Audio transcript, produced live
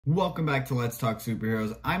Welcome back to Let's Talk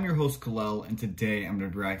Superheroes. I'm your host Kalel, and today I'm going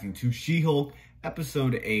to be reacting to She-Hulk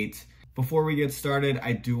episode 8. Before we get started,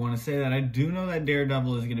 I do want to say that I do know that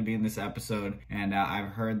Daredevil is going to be in this episode, and I've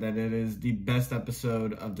heard that it is the best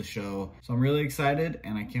episode of the show. So I'm really excited,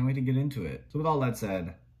 and I can't wait to get into it. So with all that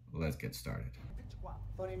said, let's get started.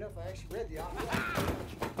 Funny enough, I actually read the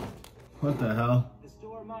What the hell? The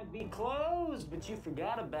store might be closed, but you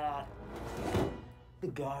forgot about the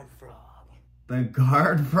guard frog. The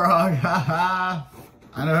guard frog, haha!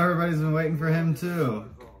 I know everybody's been waiting for him too.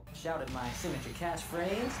 Shouted my signature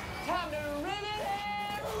catchphrase. Time to rip it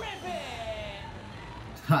and rip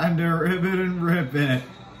it! Time to rip it and rip it.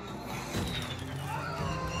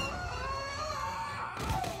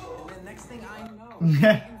 And the next thing I know,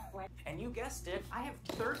 and you guessed it, I have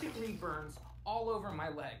third-degree burns all over my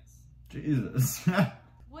legs. Jesus.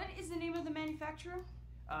 What is the name of the manufacturer?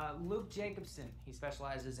 Luke Jacobson. He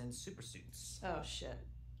specializes in super suits. Oh shit.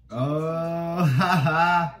 Oh,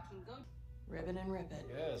 haha. Rip it and rip it.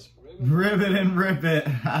 Yes, Rip it and rip it.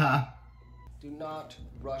 Haha. Do not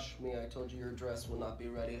rush me. I told you your dress will not be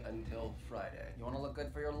ready until Friday. You want to look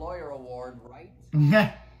good for your lawyer award, right?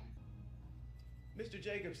 Mr.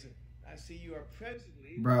 Jacobson, I see you are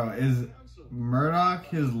presently... Bro, is Murdoch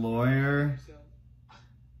his lawyer?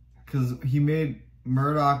 Because he made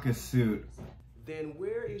Murdoch a suit. Then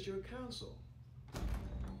where is your counsel?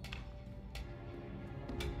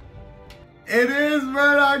 It is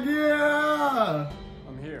Murdoch, yeah!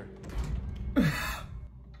 I'm here.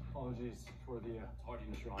 Apologies for the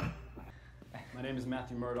tardiness, Your Honor. My name is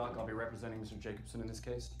Matthew Murdoch. I'll be representing Mr. Jacobson in this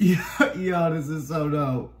case. Yo, this is so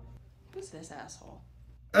dope. Who's this asshole?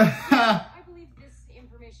 I believe this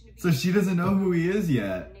information to be So she doesn't know who he is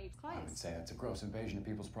yet. I would say that's a gross invasion of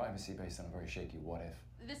people's privacy based on a very shaky what if.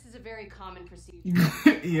 This is a very common procedure.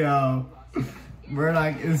 Yo,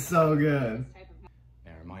 Murdoch is so good.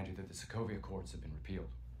 May I remind you that the Sokovia Accords have been repealed.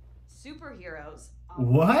 Superheroes.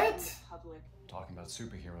 What? Public. Talking about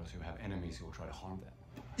superheroes who have enemies who will try to harm them.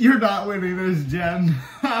 You're not winning this, Jen.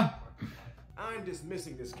 I'm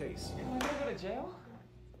dismissing this case. Am I gonna go to jail?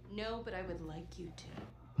 No, but I would like you to.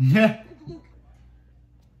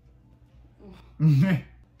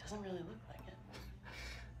 Doesn't really look like it.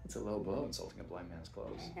 It's a low blow insulting a blind man's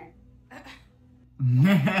clothes.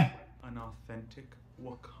 An authentic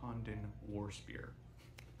Wakandan war spear.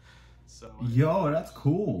 So Yo, that's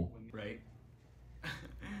cool. right?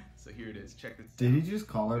 So here it is. Check this out. Did he just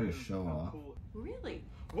call her to show off? Really?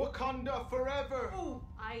 Wakanda forever! Oh,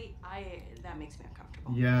 that makes me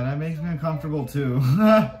uncomfortable. Yeah, that makes me uncomfortable too.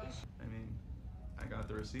 I mean, I got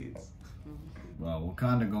the receipts. Well,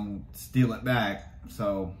 Wakanda gonna steal it back,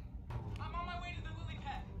 so... I'm on my way to the lily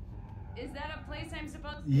pad. Is that a place I'm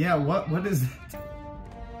supposed to... Yeah, what is that?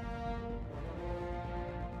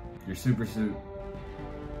 Your super suit.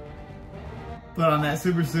 Put on that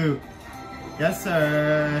super suit. Yes,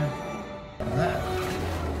 sir. Is that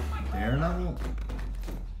Daredevil?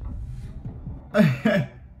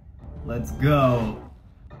 Let's go.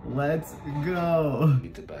 Let's go.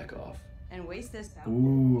 Need to back off. And waste this out.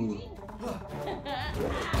 Ooh.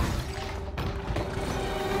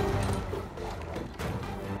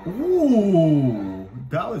 Ooh.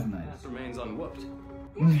 That was nice. This remains unwhooped.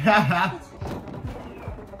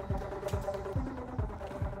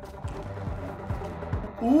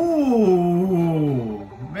 Ooh.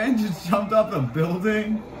 Man just jumped off the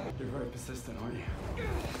building. You're very persistent, aren't you?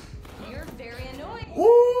 You're very annoying.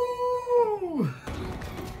 Ooh.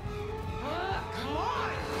 Come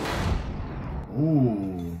on!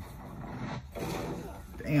 Ooh.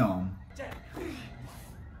 Damn.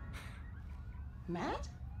 Matt?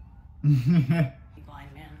 Yeah.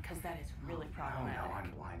 Blind man, because that is really Oh problematic. no,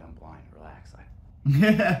 I'm blind. Relax.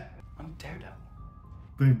 I'm Daredevil.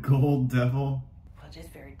 The Gold Devil. Well, just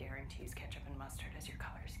very daring to use ketchup and mustard as your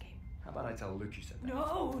color scheme. How about I tell Luke you said that?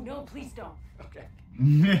 No, please don't. Okay.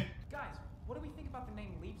 Guys, what do we think about the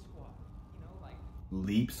name Leap Squad? You know, like...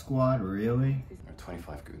 Leap Squad, really? There are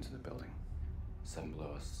 25 goons in the building. 7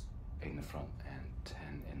 below us, 8 in the front, and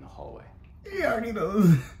 10 in the hallway. He already knows.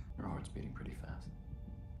 Your heart's beating pretty fast.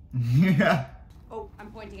 Yeah. Oh,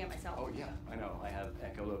 I'm pointing at myself. Oh yeah, I know. I have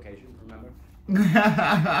echolocation, remember?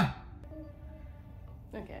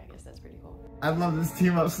 Okay, I guess that's pretty cool. I love this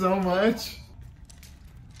team up so much.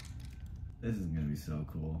 This is gonna be so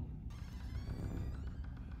cool.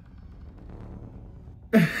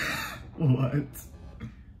 What?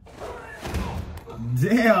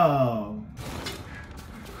 Damn.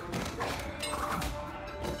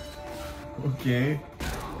 Okay.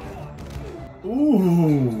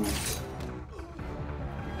 Ooh.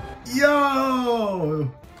 Yo!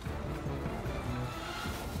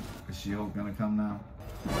 Is She-Hulk gonna come now?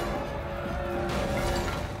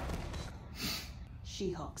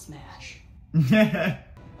 She-Hulk smash.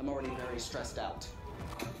 I'm already very stressed out.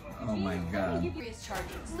 Oh my god. Serious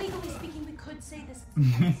charges. Legally speaking, we could say this.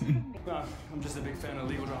 I'm just a big fan of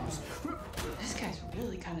legal dramas. This guy's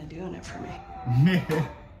really kind of doing it for me.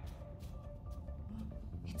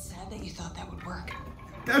 It's sad that you thought that would work.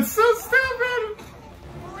 That's so stupid!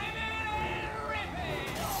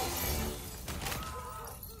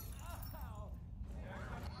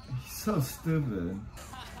 He's so stupid.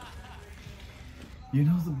 You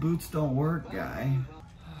know the boots don't work, guy.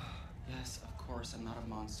 Yes, of course, I'm not a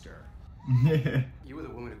monster. You were the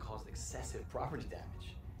woman who caused excessive property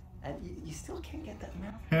damage. And you still can't get that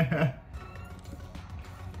map.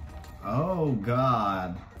 Oh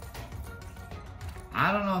god.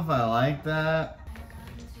 I don't know if I like that.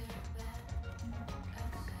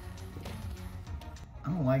 I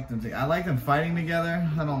don't like them. I like them fighting together.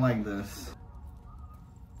 I don't like this.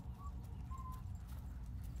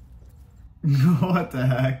 What the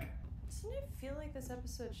heck? Doesn't it feel like this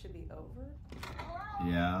episode should be over?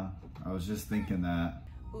 Yeah, I was just thinking that.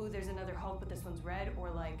 Ooh, there's another Hulk, but this one's red, or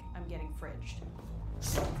like, I'm getting fridged.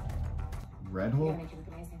 Red Hulk?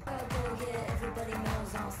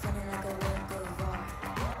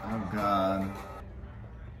 Oh god.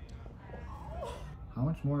 How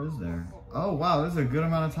much more is there? Oh wow, there's a good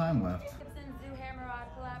amount of time left.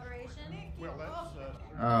 Well, that's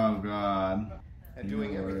Oh god. And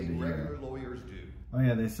doing everything regular lawyers do. Oh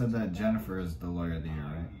yeah, they said that Jennifer is the lawyer of the year,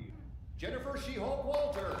 right? Jennifer She-Hulk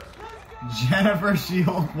Walters. Jennifer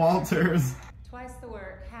She-Hulk Walters. Twice the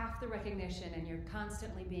work, half the recognition, and you're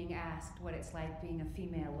constantly being asked what it's like being a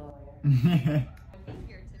female lawyer.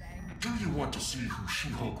 Do you want to see who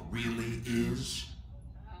She-Hulk really is?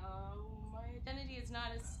 My identity is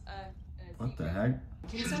not as What the heck?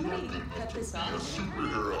 Can somebody cut this off?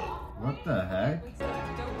 Superhero. What the heck?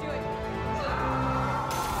 Don't do it.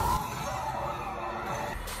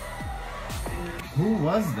 Who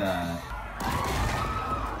was that?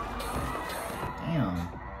 Damn.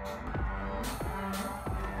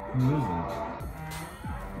 Who is it?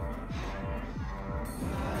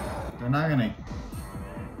 They're not gonna...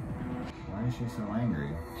 Why is she so angry?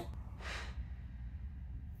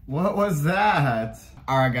 What was that?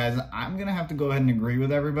 Alright guys, I'm gonna have to go ahead and agree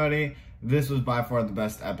with everybody. This was by far the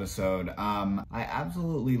best episode. I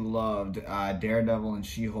absolutely loved Daredevil and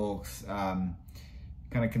She-Hulk's kind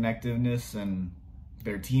of connectiveness and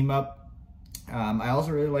their team up. I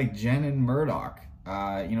also really like Jen and Murdoch,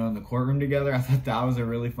 you know, in the courtroom together. I thought that was a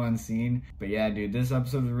really fun scene. But yeah, dude, this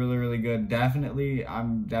episode was really, really good.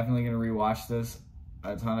 I'm definitely gonna rewatch this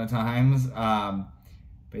a ton of times.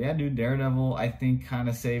 But yeah, dude, Daredevil, I think, kind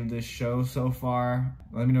of saved this show so far.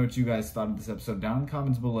 Let me know what you guys thought of this episode down in the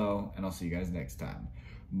comments below, and I'll see you guys next time.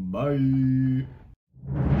 Bye!